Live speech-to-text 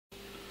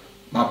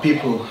My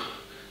people,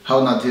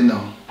 how not do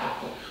now?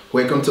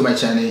 Welcome to my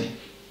channel.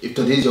 If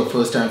today is your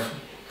first time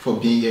for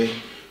being here,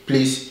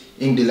 please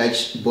hit the like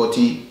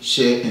button,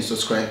 share and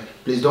subscribe.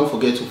 Please don't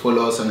forget to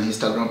follow us on our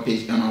Instagram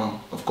page and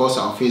of course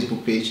our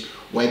Facebook page,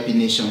 Y.P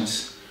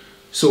Nations.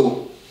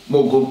 So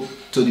we'll go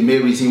to the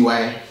main reason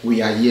why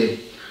we are here.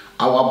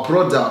 Our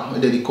brother,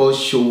 they call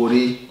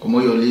SOWORE,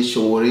 Omoyole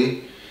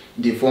SOWORE,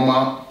 the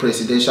former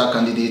presidential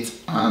candidate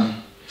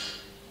and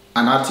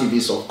an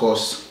activist, of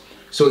course.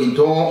 So he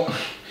don't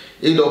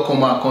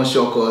come out and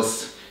shock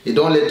us. He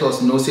don't let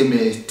us know say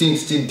me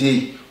things still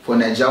dey for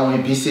Nigeria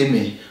when be say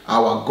me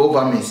our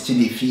government still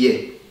dey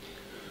fear.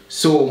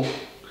 So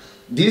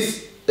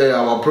this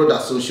our brother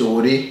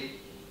SOWORE,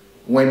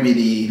 when be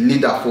the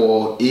leader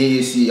for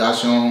AAC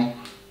Action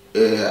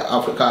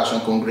Africa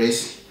Action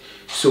Congress.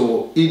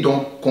 So he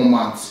don't come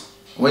out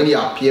when he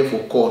appear for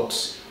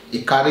court.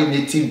 He carry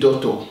native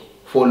daughter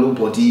follow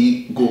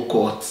body go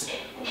court.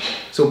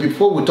 So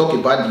before we talk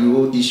about the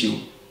whole issue,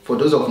 for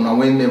those of you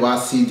who never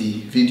see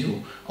the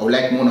video, I would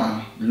like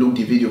to look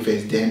the video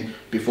first, then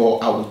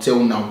before I will tell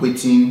you now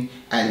wetin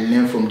I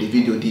learned from the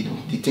video,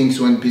 the things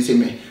when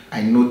me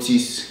I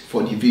noticed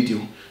for the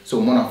video.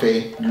 So Mona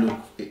Faye look.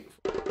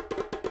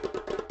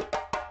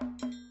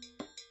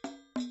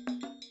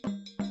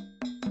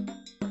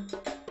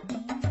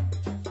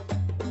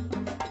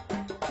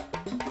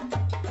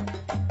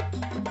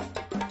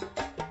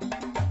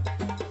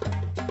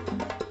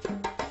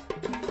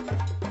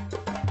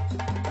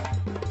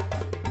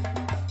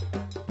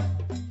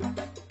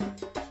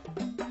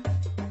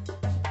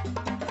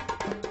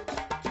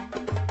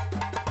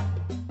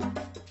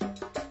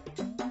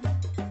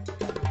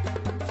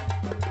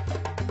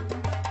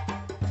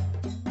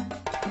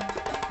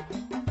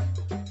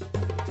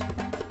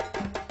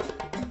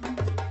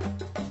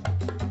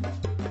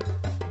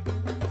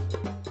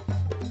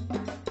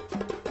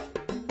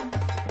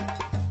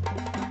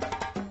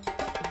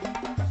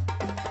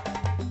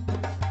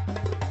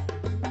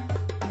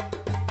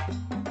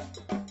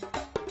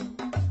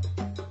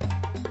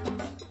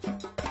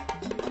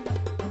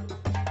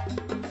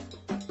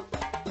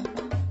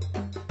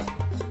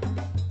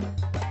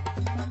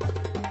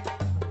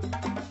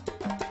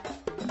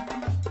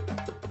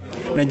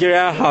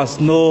 Nigeria has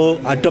no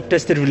adopted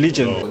state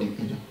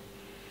religion.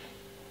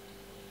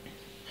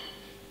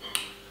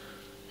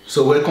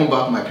 So welcome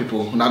back, my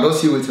people. Now don't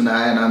see what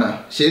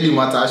tonight. Share the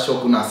matter,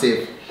 shock on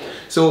ourselves.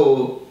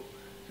 So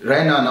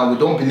right now, we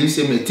don't believe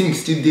same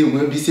things still dey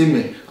when be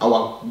same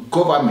our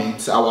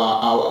government,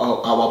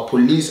 our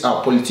police,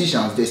 our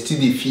politicians, they still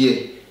dey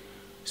fear.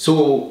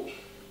 So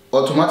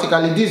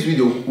automatically this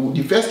video,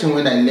 the first thing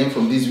when I learned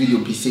from this video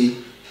be say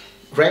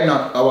right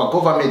now our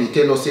government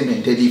they tell us say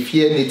that they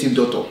fear native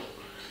daughter.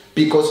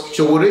 Because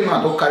SOWORE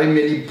man don't carry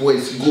many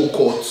boys go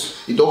court.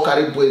 He don't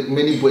carry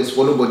many boys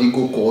follow body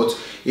go court.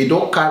 He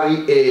don't carry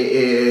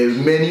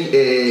many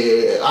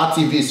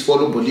activists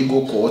follow body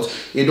go court.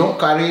 He don't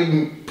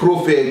carry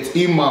prophets,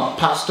 imam,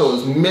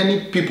 pastors,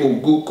 many people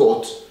go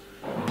court.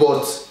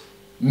 But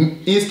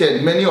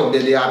instead, many of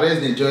them they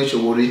arrest the judge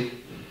SOWORE.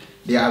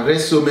 They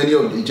arrest so many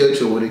of the judge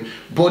SOWORE.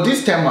 But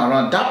this time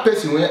around, that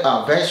person will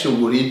advise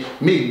SOWORE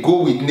may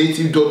go with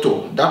native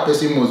daughter. That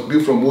person must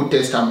be from Old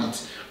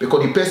Testament.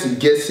 Because the person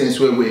gets sense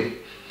well.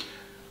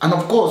 And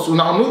of course, we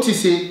now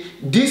notice say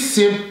this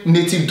same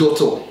native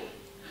daughter,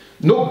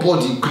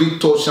 nobody greet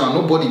touch her,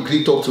 nobody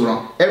greet talk to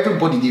her.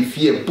 Everybody they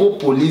fear,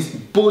 both police,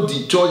 both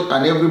the judge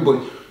and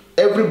everybody.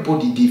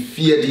 Everybody they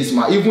fear this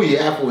man. Even he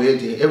have for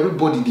head,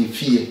 everybody they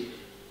fear.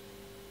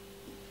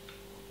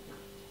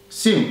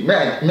 See, may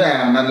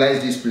I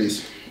analyze this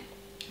place?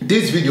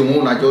 This video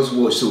one I just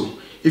watched. So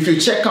if you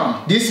check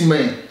out this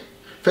man,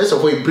 first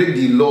of all, he break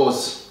the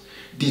laws.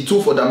 The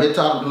two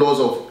fundamental laws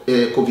of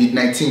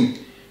COVID-19.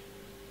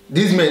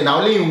 This man now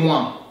only in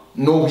one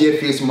no wear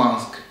face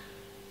mask.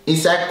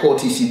 Inside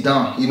court he sit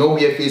down, he no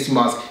wear face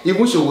mask.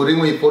 Even SOWORE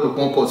when he follow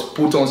court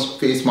put on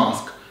face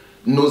mask,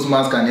 nose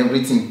mask and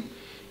everything.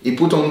 He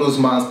put on nose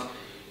mask.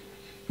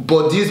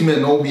 But this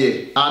man no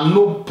wear and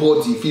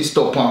nobody fit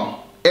stop him.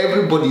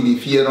 Everybody they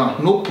fear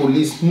him. No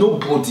police,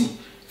 nobody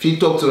fit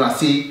talk to him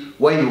say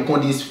why you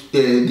come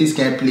this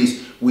kind of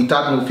place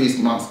without no face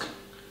mask.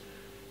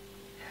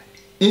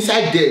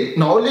 Inside there,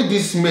 now only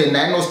this man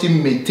I not still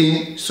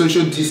maintain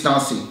social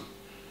distancing.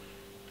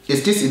 He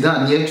still sit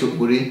down near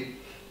SOWORE.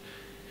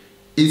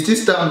 He still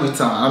stand with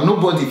her, and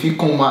nobody fit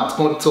come out,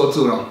 come talk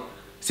to her.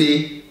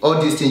 Say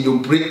all these things you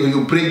break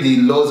the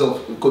laws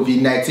of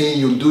COVID-19.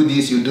 You do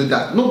this, you do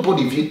that.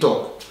 Nobody fit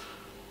talk.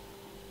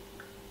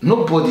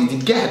 Nobody.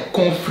 The guy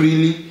come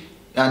freely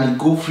and he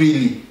go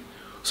freely.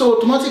 So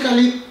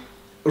automatically,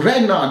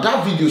 right now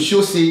that video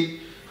show say.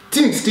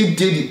 Things still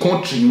dey the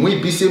country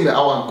when be say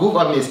our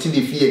government still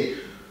dey fear.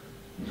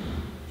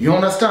 You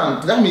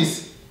understand? That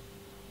means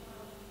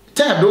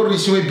time don't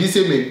reach when be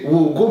say we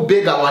will go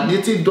beg our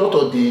native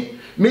daughter then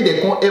make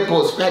they come help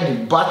us fight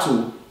the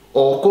battle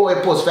or come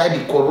help us fight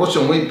the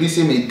corruption when be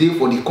say dey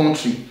for the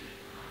country.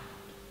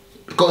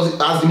 Because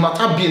as the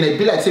matter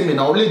be like say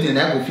na only then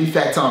I go fit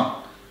fight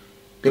am.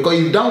 Because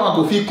if that one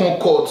go fit come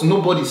court,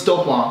 nobody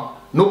stop one.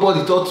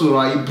 nobody talk to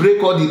am, he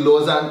break all the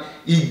laws and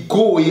he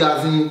go, he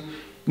as in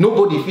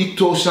nobody fit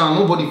touch am,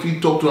 nobody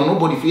fit talk to am,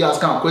 nobody fit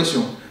ask am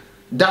question.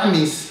 That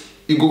means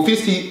he go fit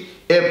still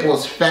help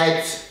us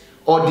fight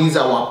all these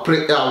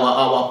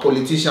our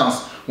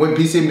politicians when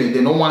be say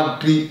they no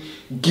want to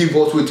give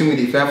us wetin we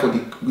dey fight for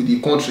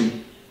the country.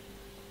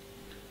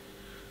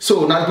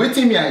 So now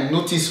wetin me I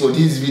notice for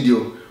this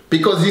video,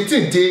 because the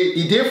thing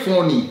e dey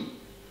funny.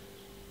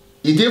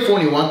 E dey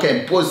funny one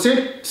kind, but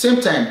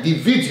same time the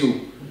video,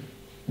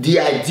 the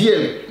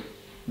idea,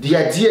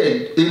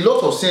 a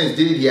lot of sense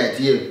dey the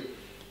idea.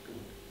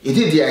 E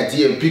dey the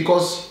idea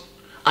because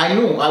I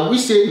know, I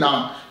wish say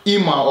now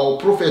imam or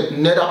prophet,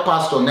 neither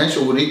pastor, neither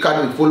SOWORE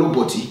carry follow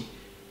body.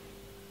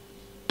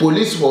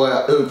 Police for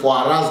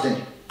harass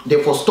them,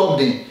 they for stop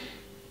them,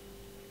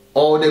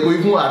 or they go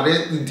even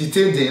arrest,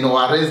 detain them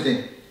or arrest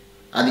them,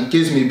 and the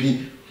case may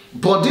be.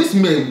 But this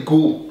men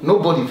go,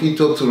 nobody fit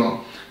talk to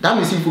them. That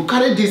means if we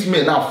carry these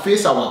men now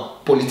face our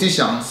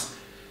politicians,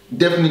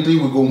 definitely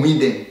we go win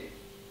them.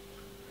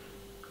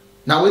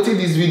 Now waiting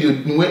this video,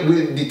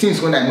 the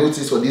things when I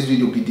notice for this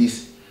video be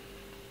this.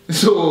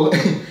 So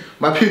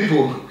my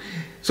people,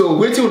 so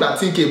waiting when I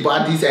think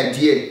about this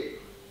idea,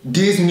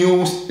 this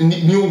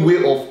new way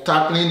of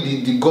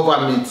tackling the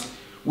government,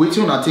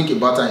 waiting when I think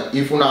about it.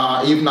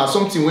 If na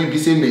something when be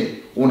say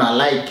me una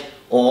like,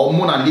 or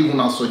una leave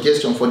una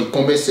suggestion for the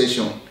comment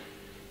section.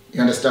 You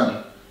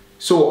understand?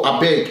 So I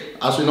beg,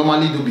 as we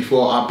normally do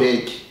before, I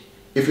beg,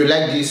 if you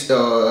like this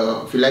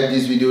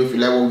video, if you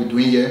like what we're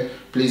doing here,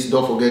 please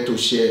don't forget to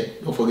share,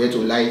 don't forget to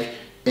like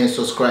and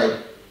subscribe.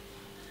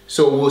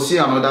 So we'll see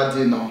another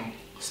day now.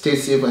 Stay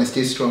safe and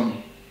stay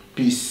strong.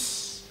 Peace.